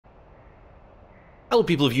Hello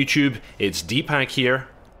people of YouTube, it's Deepak here.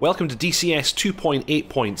 Welcome to DCS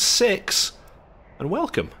 2.8.6 and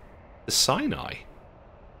welcome to Sinai.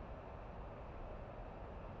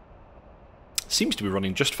 Seems to be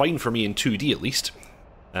running just fine for me in 2D at least,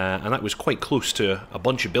 and that was quite close to a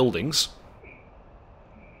bunch of buildings.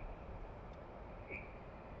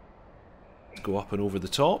 Let's go up and over the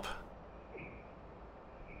top.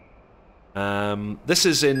 This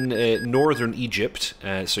is in northern Egypt,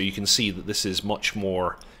 so you can see that this is much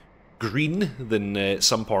more green than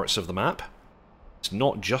some parts of the map. It's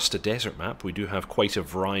not just a desert map, we do have quite a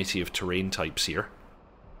variety of terrain types here.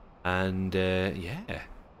 And yeah,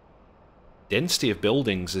 density of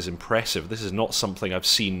buildings is impressive. This is not something I've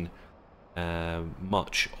seen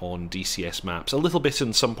much on DCS maps. A little bit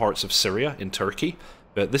in some parts of Syria, in Turkey,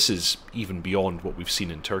 but this is even beyond what we've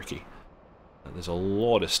seen in Turkey. There's a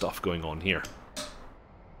lot of stuff going on here.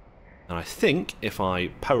 And I think if I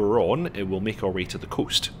power on, it will make our way to the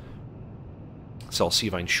coast. So I'll see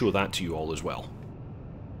if I can show that to you all as well.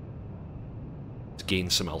 To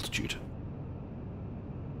gain some altitude.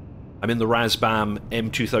 I'm in the Razbam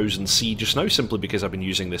M2000C just now, simply because I've been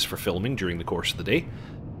using this for filming during the course of the day.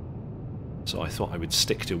 So I thought I would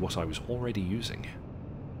stick to what I was already using.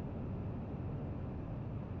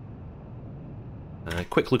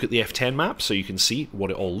 Quick look at the F10 map so you can see what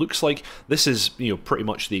it all looks like. This is, you know, pretty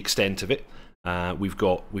much the extent of it. We've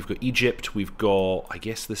got Egypt, we've got, I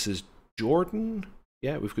guess this is Jordan?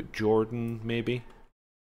 Yeah, we've got Jordan maybe.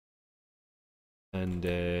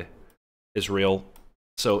 And Israel.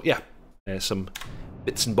 So yeah, some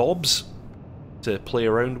bits and bobs to play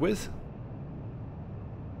around with.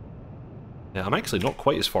 Yeah, I'm actually not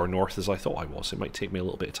quite as far north as I thought I was. It might take me a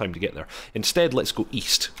little bit of time to get there. Instead, let's go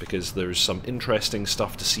east, because there's some interesting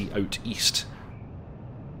stuff to see out east.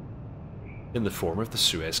 In the form of the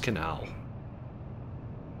Suez Canal.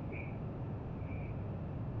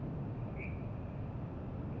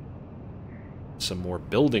 Some more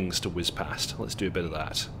buildings to whiz past. Let's do a bit of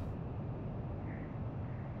that.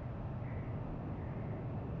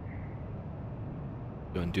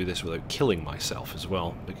 Go and do this without killing myself as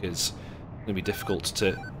well, because it's going to be difficult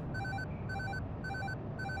to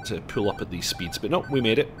pull up at these speeds. But no, we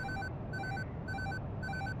made it.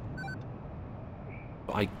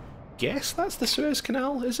 But I guess that's the Suez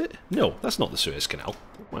Canal, is it? No, that's not the Suez Canal.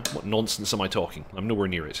 What nonsense am I talking? I'm nowhere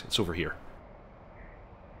near it. It's over here.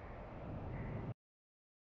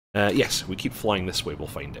 Yes, we keep flying this way, we'll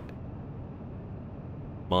find it.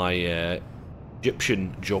 My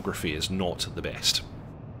Egyptian geography is not the best.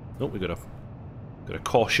 Oh, we got a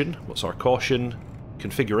caution. What's our caution?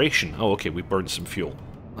 Configuration. Oh, okay, we burned some fuel.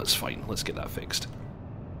 That's fine. Let's get that fixed.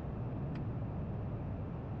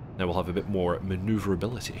 Now we'll have a bit more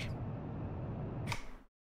maneuverability.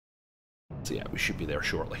 So yeah, we should be there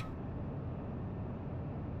shortly.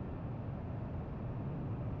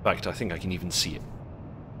 In fact, I think I can even see it.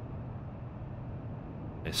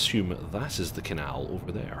 I assume that is the canal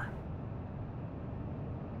over there.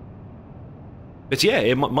 But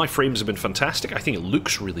yeah, my frames have been fantastic. I think it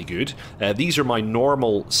looks really good. These are my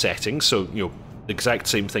normal settings, so, you know, the exact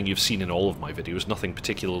same thing you've seen in all of my videos. Nothing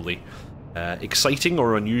particularly exciting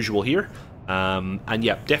or unusual here. And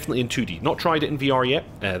yeah, definitely in 2D. Not tried it in VR yet.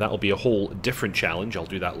 That'll be a whole different challenge. I'll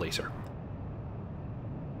do that later.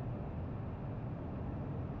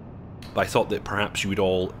 But I thought that perhaps you would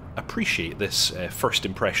all appreciate this first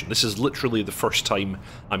impression. This is literally the first time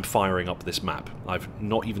I'm firing up this map. I've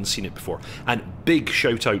not even seen it before. And big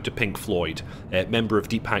shout out to Pink Floyd, member of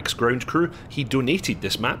Deepak's ground crew. He donated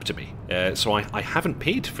this map to me, so I haven't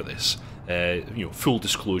paid for this. You know, full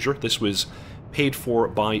disclosure, this was paid for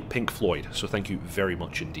by Pink Floyd, so thank you very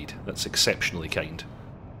much indeed. That's exceptionally kind.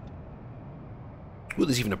 Oh,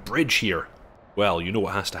 there's even a bridge here. Well, you know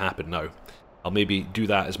what has to happen now. I'll maybe do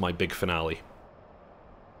that as my big finale.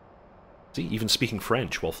 See, even speaking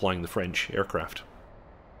French while flying the French aircraft.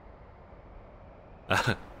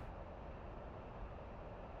 Let's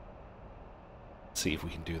see if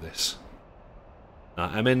we can do this.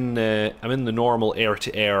 I'm in the normal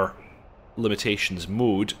air-to-air limitations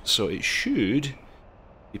mode, so it should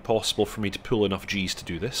be possible for me to pull enough Gs to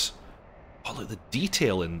do this. Oh, look, the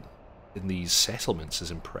detail in these settlements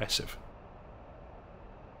is impressive.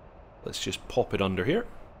 Let's just pop it under here.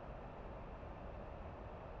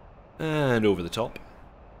 And over the top.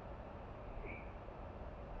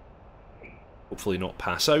 Hopefully not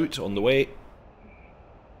pass out on the way.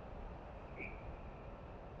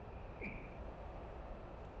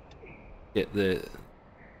 Get the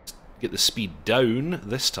speed down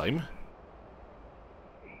this time.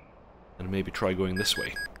 And maybe try going this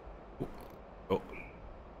way. Oh.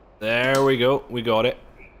 There we go, we got it.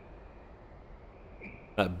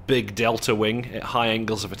 That big delta wing at high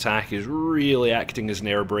angles of attack is really acting as an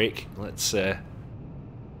air brake. Let's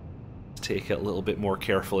take it a little bit more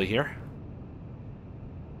carefully here.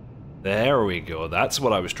 There we go, that's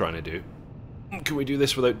what I was trying to do. Can we do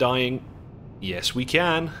this without dying? Yes, we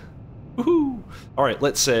can. Woohoo! Alright,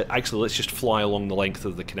 let's just fly along the length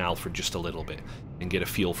of the canal for just a little bit and get a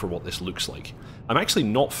feel for what this looks like. I'm actually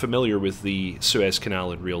not familiar with the Suez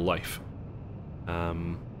Canal in real life.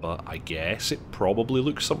 But I guess it probably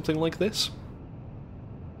looks something like this.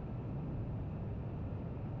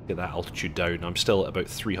 Get that altitude down. I'm still at about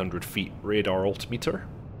 300 feet radar altimeter.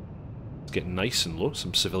 It's getting nice and low.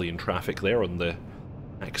 Some civilian traffic there on the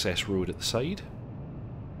access road at the side.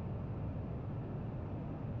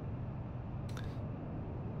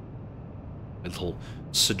 A little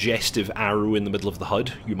suggestive arrow in the middle of the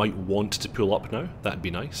HUD. You might want to pull up now. That'd be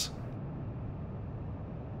nice.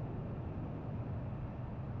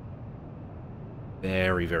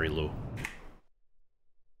 Very, very low.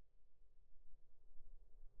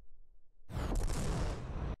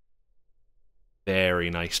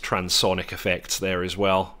 Very nice transonic effects there as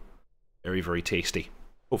well. Very, very tasty.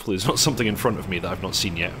 Hopefully there's not something in front of me that I've not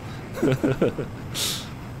seen yet.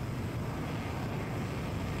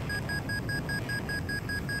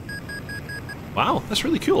 Wow, that's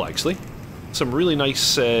really cool actually. Some really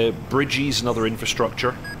nice bridges and other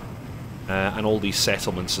infrastructure. And all these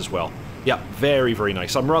settlements as well. Yeah, very, very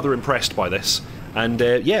nice. I'm rather impressed by this. And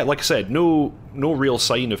yeah, like I said, no real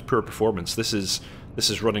sign of poor performance. This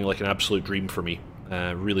is running like an absolute dream for me.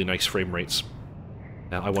 Really nice frame rates.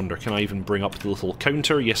 I wonder, can I even bring up the little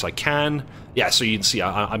counter? Yes, I can. Yeah, so you can see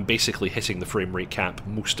I'm basically hitting the frame rate cap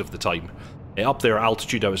most of the time. Up there,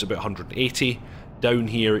 altitude, I was about 180. Down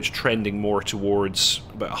here, it's trending more towards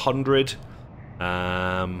about 100.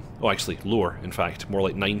 Oh, actually, lower, in fact, more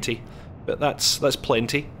like 90. But that's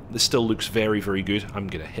plenty. This still looks very, very good. I'm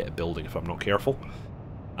going to hit a building if I'm not careful.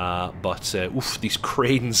 Oof, these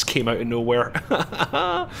cranes came out of nowhere.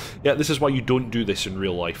 Yeah, this is why you don't do this in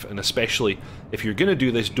real life, and especially if you're going to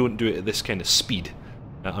do this, don't do it at this kind of speed.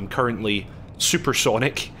 I'm currently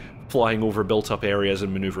supersonic, flying over built-up areas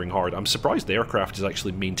and maneuvering hard. I'm surprised the aircraft is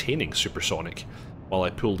actually maintaining supersonic while I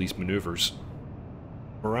pull these maneuvers.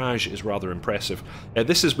 Mirage is rather impressive.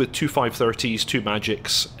 This is with two 530s, two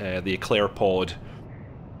Magics, the Eclair pod,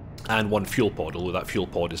 and one fuel pod, although that fuel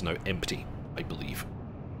pod is now empty, I believe.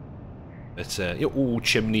 But, oh,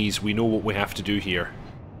 chimneys, we know what we have to do here.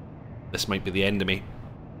 This might be the end of me.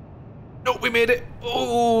 No, we made it!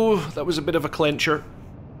 Oh, that was a bit of a clencher.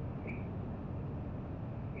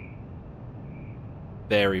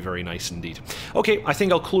 Very, very nice indeed. Okay, I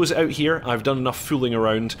think I'll close it out here. I've done enough fooling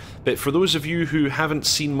around, but for those of you who haven't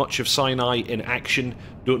seen much of Sinai in action,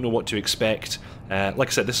 don't know what to expect, like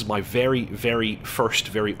I said, this is my very, very first,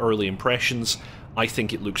 very early impressions. I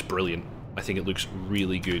think it looks brilliant. I think it looks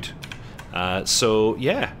really good. So,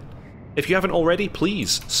 yeah. If you haven't already,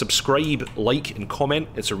 please subscribe, like, and comment.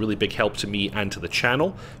 It's a really big help to me and to the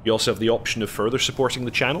channel. You also have the option of further supporting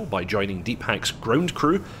the channel by joining Deephack's ground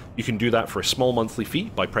crew. You can do that for a small monthly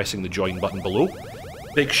fee by pressing the join button below.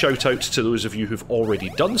 Big shout outs to those of you who've already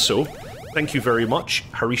done so. Thank you very much,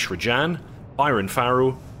 Harish Rajan, Byron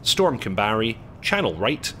Farrow, Storm Kimbari, Channel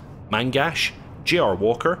Right, Mangash, JR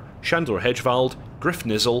Walker, Chandler Hedgevald, Griff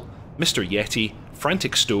Nizzle, Mr. Yeti,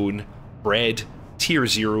 Frantic Stone, Bread, Tier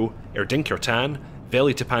Zero, Erdinkertan,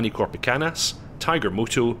 Veli Tapani Corpicanas, Tiger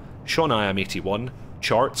Moto, Sean I Am 81,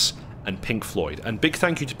 Charts, and Pink Floyd. And big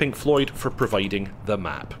thank you to Pink Floyd for providing the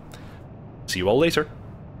map. See you all later.